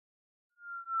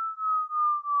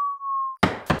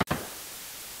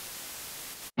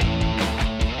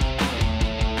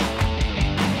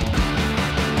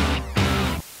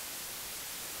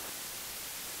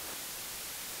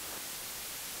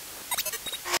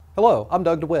Hello, I'm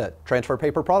Doug DeWitt, Transfer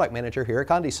Paper Product Manager here at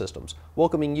Conde Systems,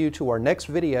 welcoming you to our next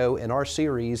video in our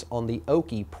series on the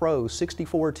Oki Pro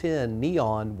 6410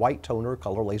 Neon White Toner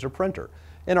Color Laser Printer.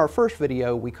 In our first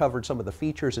video, we covered some of the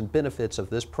features and benefits of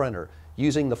this printer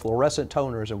using the fluorescent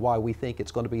toners and why we think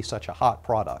it's going to be such a hot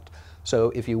product. So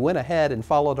if you went ahead and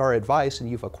followed our advice and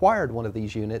you've acquired one of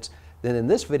these units, then in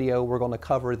this video we're going to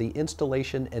cover the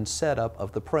installation and setup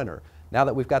of the printer. Now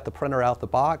that we've got the printer out the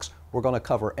box, we're going to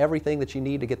cover everything that you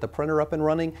need to get the printer up and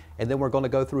running, and then we're going to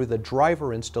go through the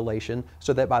driver installation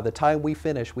so that by the time we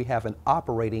finish, we have an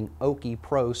operating Oki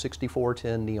Pro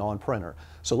 6410 Neon printer.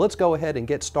 So let's go ahead and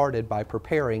get started by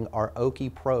preparing our Oki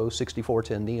Pro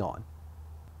 6410 Neon.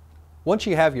 Once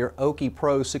you have your Oki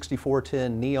Pro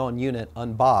 6410 Neon unit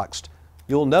unboxed,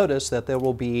 you'll notice that there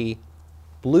will be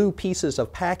blue pieces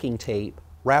of packing tape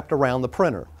wrapped around the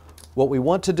printer. What we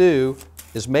want to do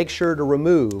is make sure to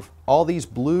remove all these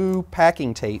blue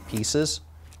packing tape pieces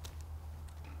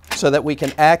so that we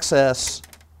can access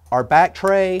our back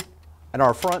tray and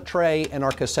our front tray and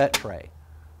our cassette tray.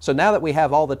 So now that we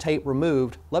have all the tape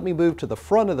removed, let me move to the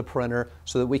front of the printer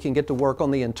so that we can get to work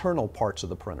on the internal parts of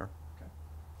the printer.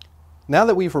 Now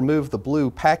that we've removed the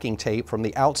blue packing tape from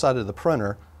the outside of the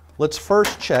printer, let's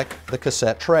first check the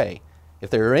cassette tray. If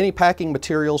there are any packing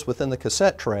materials within the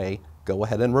cassette tray, go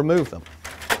ahead and remove them.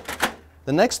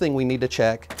 The next thing we need to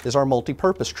check is our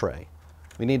multi-purpose tray.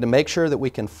 We need to make sure that we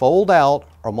can fold out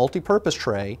our multi-purpose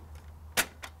tray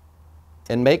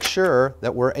and make sure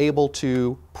that we're able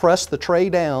to press the tray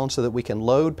down so that we can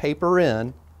load paper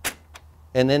in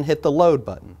and then hit the load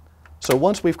button. So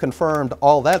once we've confirmed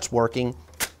all that's working,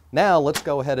 now let's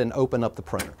go ahead and open up the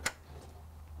printer.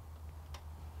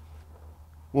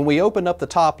 When we open up the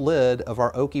top lid of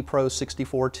our Oki Pro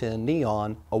 6410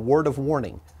 Neon, a word of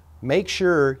warning. Make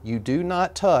sure you do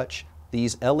not touch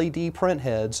these LED print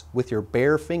heads with your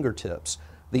bare fingertips.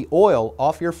 The oil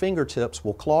off your fingertips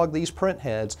will clog these print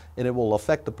heads and it will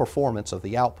affect the performance of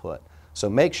the output.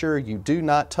 So make sure you do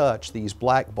not touch these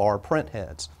black bar print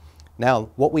heads.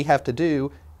 Now what we have to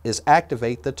do is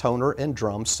activate the toner and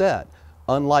drum set.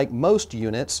 Unlike most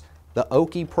units, the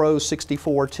Oki Pro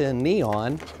 6410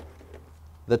 Neon,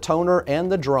 the toner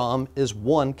and the drum is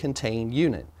one contained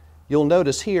unit. You'll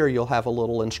notice here you'll have a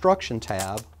little instruction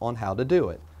tab on how to do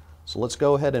it. So let's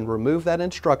go ahead and remove that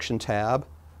instruction tab.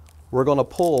 We're going to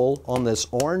pull on this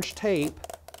orange tape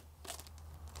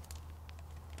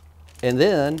and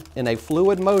then in a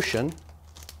fluid motion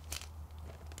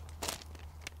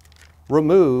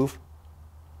remove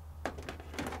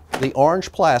the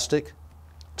orange plastic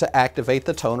to activate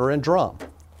the toner and drum.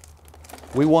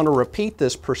 We want to repeat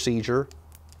this procedure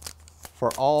for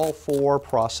all four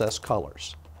process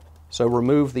colors. So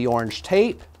remove the orange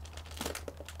tape,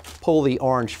 pull the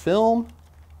orange film,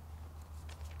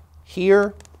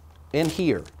 here and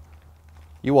here.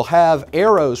 You will have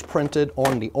arrows printed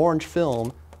on the orange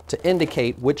film to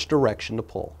indicate which direction to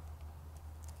pull.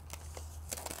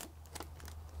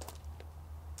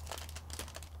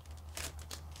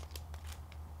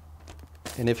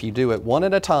 And if you do it one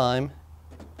at a time,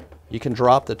 you can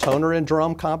drop the toner and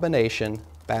drum combination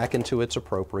back into its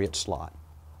appropriate slot.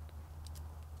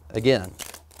 Again,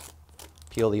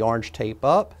 peel the orange tape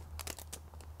up,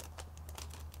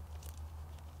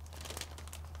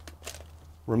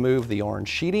 remove the orange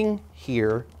sheeting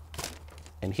here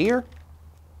and here,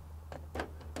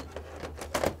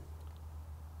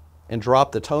 and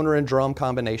drop the toner and drum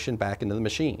combination back into the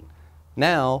machine.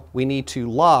 Now we need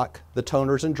to lock the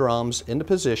toners and drums into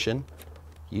position.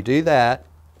 You do that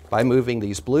by moving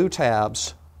these blue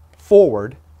tabs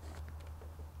forward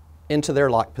into their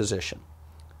locked position.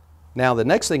 Now the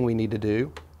next thing we need to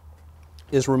do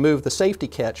is remove the safety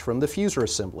catch from the fuser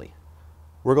assembly.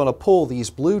 We're going to pull these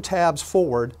blue tabs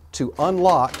forward to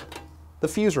unlock the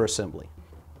fuser assembly.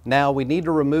 Now we need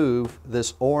to remove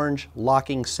this orange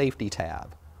locking safety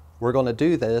tab. We're going to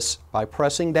do this by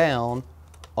pressing down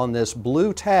on this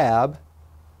blue tab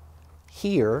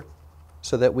here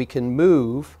so that we can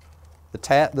move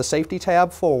the safety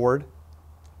tab forward,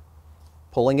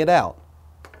 pulling it out.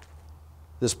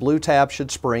 This blue tab should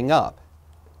spring up.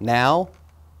 Now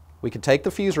we can take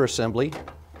the fuser assembly,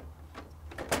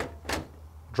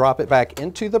 drop it back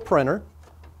into the printer,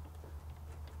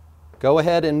 go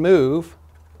ahead and move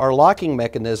our locking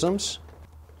mechanisms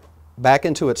back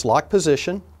into its locked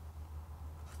position.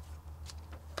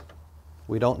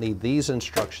 We don't need these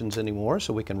instructions anymore,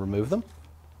 so we can remove them.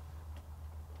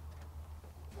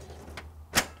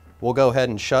 We'll go ahead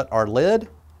and shut our lid,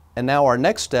 and now our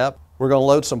next step, we're going to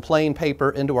load some plain paper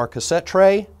into our cassette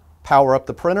tray, power up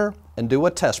the printer, and do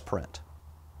a test print.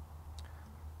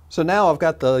 So now I've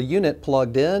got the unit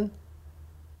plugged in.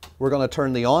 We're going to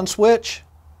turn the on switch.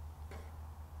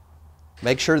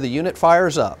 Make sure the unit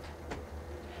fires up.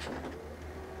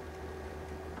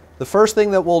 The first thing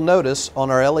that we'll notice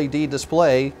on our LED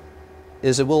display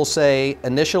is it will say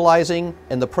initializing,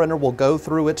 and the printer will go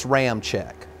through its RAM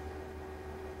check.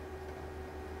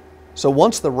 So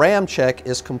once the RAM check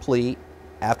is complete,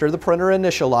 after the printer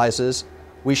initializes,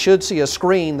 we should see a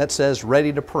screen that says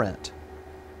ready to print.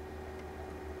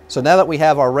 So now that we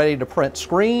have our ready to print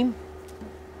screen,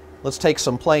 let's take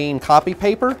some plain copy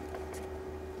paper,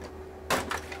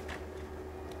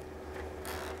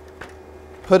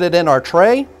 put it in our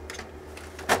tray,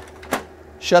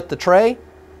 shut the tray.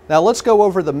 Now let's go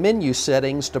over the menu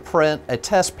settings to print a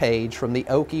test page from the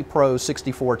Oki Pro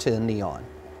 6410 Neon.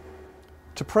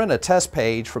 To print a test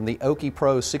page from the Oki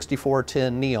Pro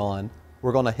 6410 Neon,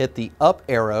 we're going to hit the up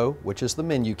arrow, which is the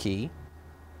menu key.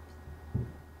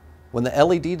 When the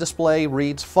LED display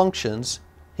reads functions,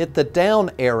 hit the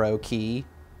down arrow key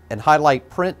and highlight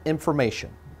print information.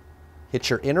 Hit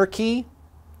your enter key.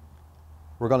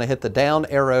 We're going to hit the down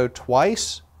arrow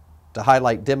twice to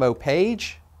highlight demo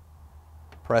page.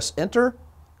 Press enter.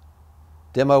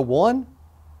 Demo 1.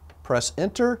 Press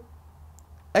enter.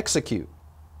 Execute.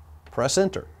 Press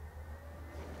enter.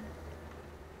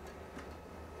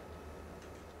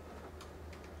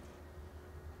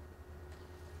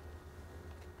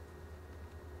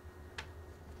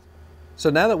 So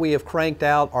now that we have cranked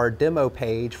out our demo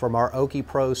page from our Oki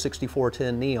Pro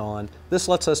 6410 Neon, this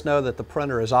lets us know that the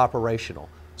printer is operational.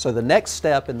 So the next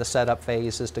step in the setup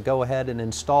phase is to go ahead and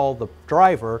install the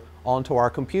driver onto our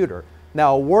computer.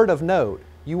 Now, a word of note,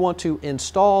 you want to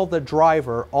install the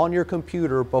driver on your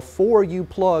computer before you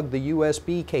plug the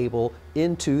USB cable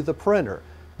into the printer.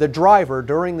 The driver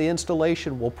during the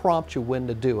installation will prompt you when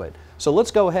to do it. So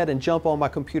let's go ahead and jump on my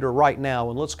computer right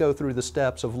now and let's go through the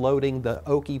steps of loading the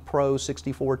Oki Pro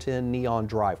 6410 Neon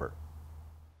driver.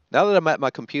 Now that I'm at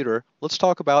my computer, let's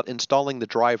talk about installing the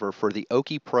driver for the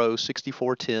Oki Pro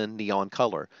 6410 Neon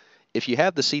Color. If you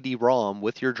have the CD-ROM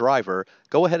with your driver,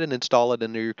 go ahead and install it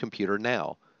into your computer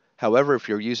now. However, if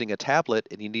you're using a tablet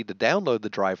and you need to download the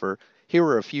driver, here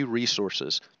are a few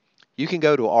resources. You can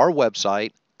go to our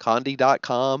website,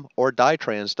 Conde.com or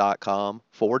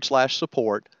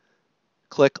Dytrans.com/support,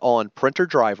 click on Printer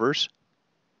Drivers,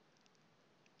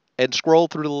 and scroll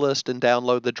through the list and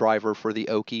download the driver for the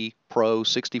Oki Pro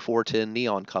 6410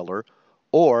 Neon Color,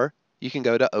 or you can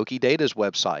go to OkiData's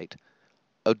website,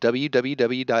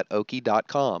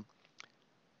 www.oki.com.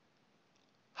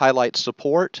 Highlight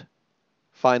Support,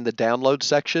 find the Download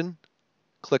section,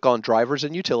 click on Drivers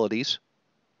and Utilities.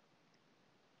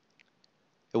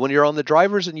 And when you're on the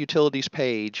Drivers and Utilities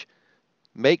page,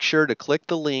 make sure to click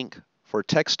the link for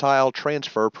textile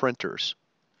transfer printers.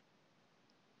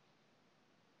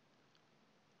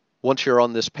 Once you're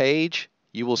on this page,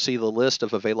 you will see the list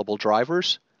of available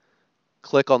drivers.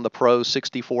 Click on the Pro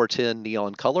 6410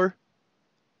 Neon Color.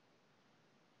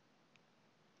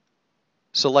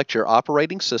 Select your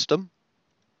operating system.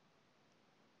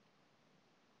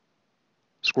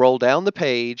 Scroll down the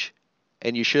page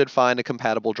and you should find a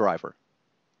compatible driver.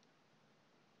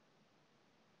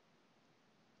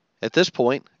 At this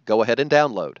point, go ahead and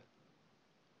download.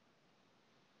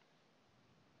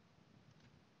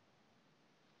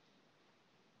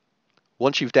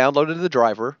 Once you've downloaded the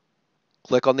driver,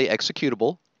 click on the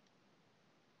executable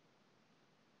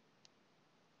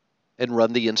and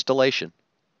run the installation.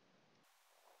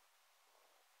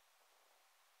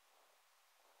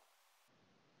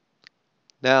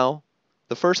 Now,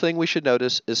 the first thing we should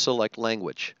notice is select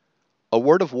language. A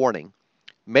word of warning,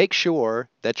 make sure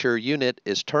that your unit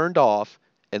is turned off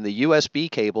and the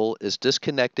USB cable is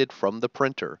disconnected from the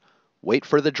printer. Wait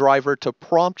for the driver to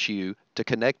prompt you to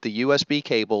connect the USB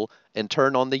cable and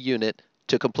turn on the unit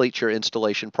to complete your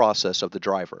installation process of the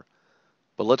driver.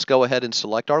 But let's go ahead and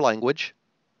select our language.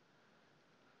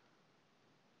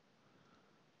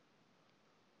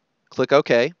 Click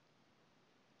OK.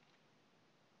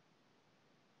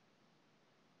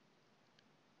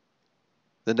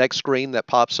 The next screen that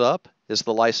pops up is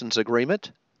the license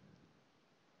agreement.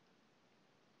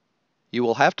 You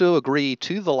will have to agree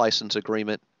to the license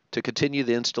agreement to continue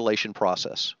the installation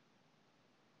process.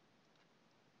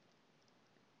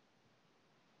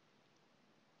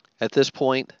 At this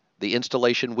point, the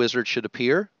installation wizard should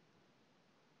appear.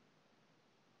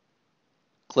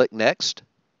 Click Next.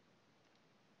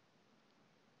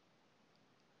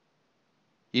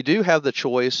 You do have the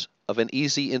choice of an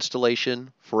easy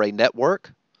installation for a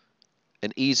network,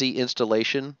 an easy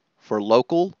installation for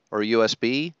local or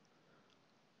USB,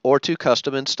 or to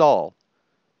custom install.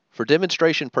 For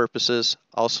demonstration purposes,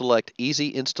 I'll select Easy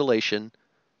Installation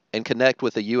and connect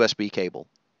with a USB cable.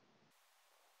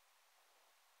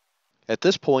 At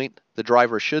this point, the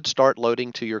driver should start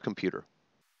loading to your computer.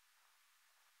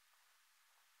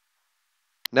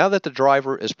 Now that the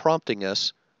driver is prompting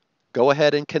us, go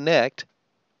ahead and connect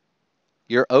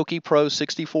your Oki Pro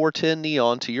 6410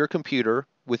 Neon to your computer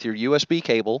with your USB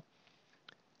cable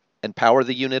and power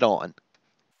the unit on.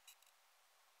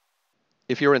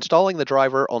 If you're installing the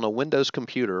driver on a Windows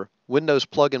computer, Windows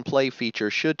Plug and Play feature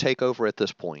should take over at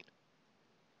this point.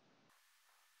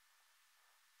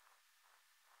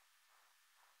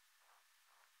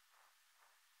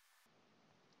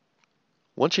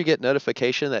 Once you get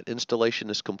notification that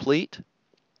installation is complete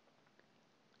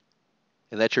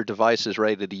and that your device is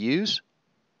ready to use,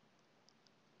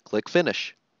 click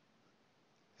Finish.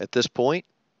 At this point,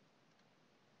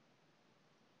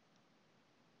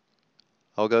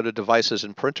 I'll go to Devices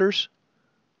and Printers,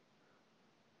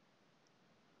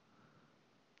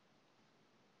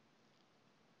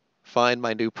 find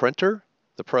my new printer,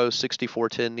 the Pro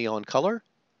 6410 Neon Color,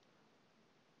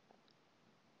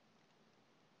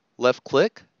 left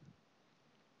click,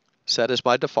 set as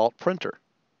my default printer.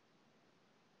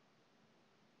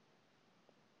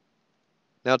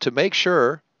 Now to make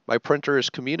sure my printer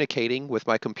is communicating with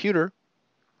my computer,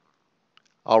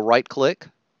 I'll right click,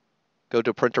 go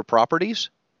to Printer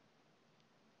Properties,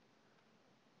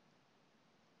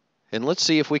 and let's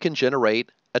see if we can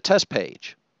generate a test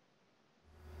page.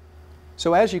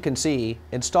 So as you can see,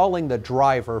 installing the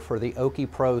driver for the Oki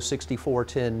Pro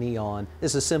 6410 Neon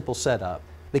is a simple setup.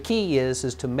 The key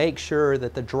is to make sure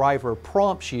that the driver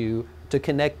prompts you to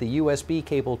connect the USB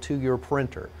cable to your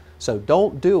printer. So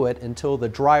don't do it until the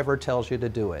driver tells you to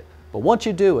do it. But once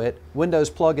you do it, Windows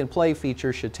Plug and Play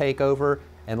feature should take over,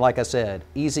 and like I said,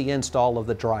 easy install of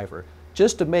the driver.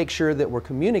 Just to make sure that we're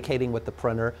communicating with the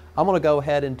printer, I'm going to go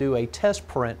ahead and do a test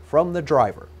print from the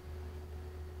driver.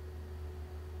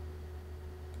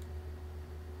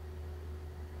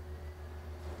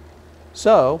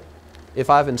 So, if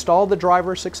I've installed the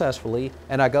driver successfully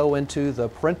and I go into the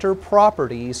printer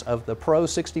properties of the Pro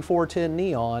 6410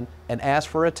 Neon and ask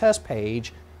for a test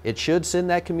page, it should send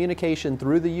that communication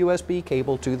through the USB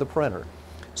cable to the printer.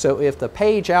 So if the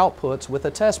page outputs with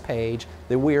a test page,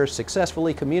 then we are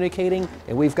successfully communicating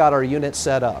and we've got our unit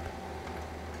set up.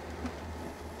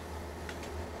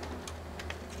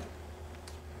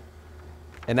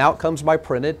 And out comes my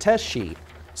printed test sheet.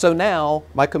 So now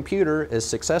my computer is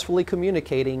successfully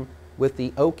communicating with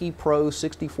the Oki Pro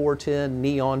 6410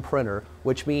 Neon printer,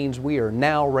 which means we are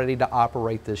now ready to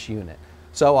operate this unit.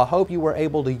 So I hope you were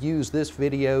able to use this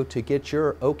video to get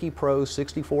your Oki Pro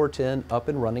 6410 up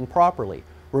and running properly.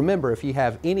 Remember, if you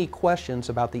have any questions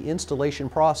about the installation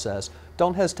process,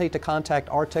 don't hesitate to contact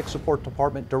our tech support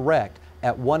department direct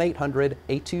at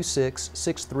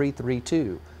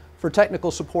 1-800-826-6332. For technical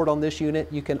support on this unit,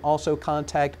 you can also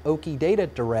contact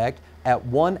OkiData direct at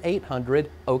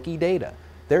 1-800-OkiData.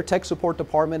 Their tech support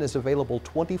department is available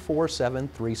 24/7,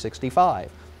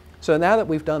 365. So now that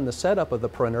we've done the setup of the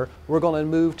printer, we're going to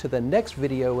move to the next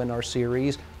video in our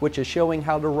series, which is showing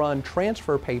how to run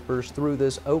transfer papers through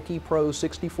this Oki Pro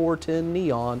 6410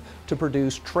 Neon to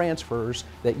produce transfers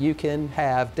that you can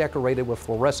have decorated with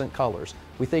fluorescent colors.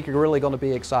 We think you're really going to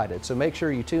be excited, so make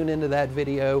sure you tune into that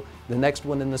video, the next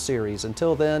one in the series.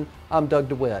 Until then, I'm Doug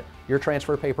DeWitt, your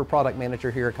transfer paper product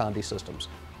manager here at Conde Systems.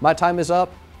 My time is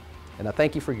up, and I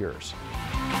thank you for yours.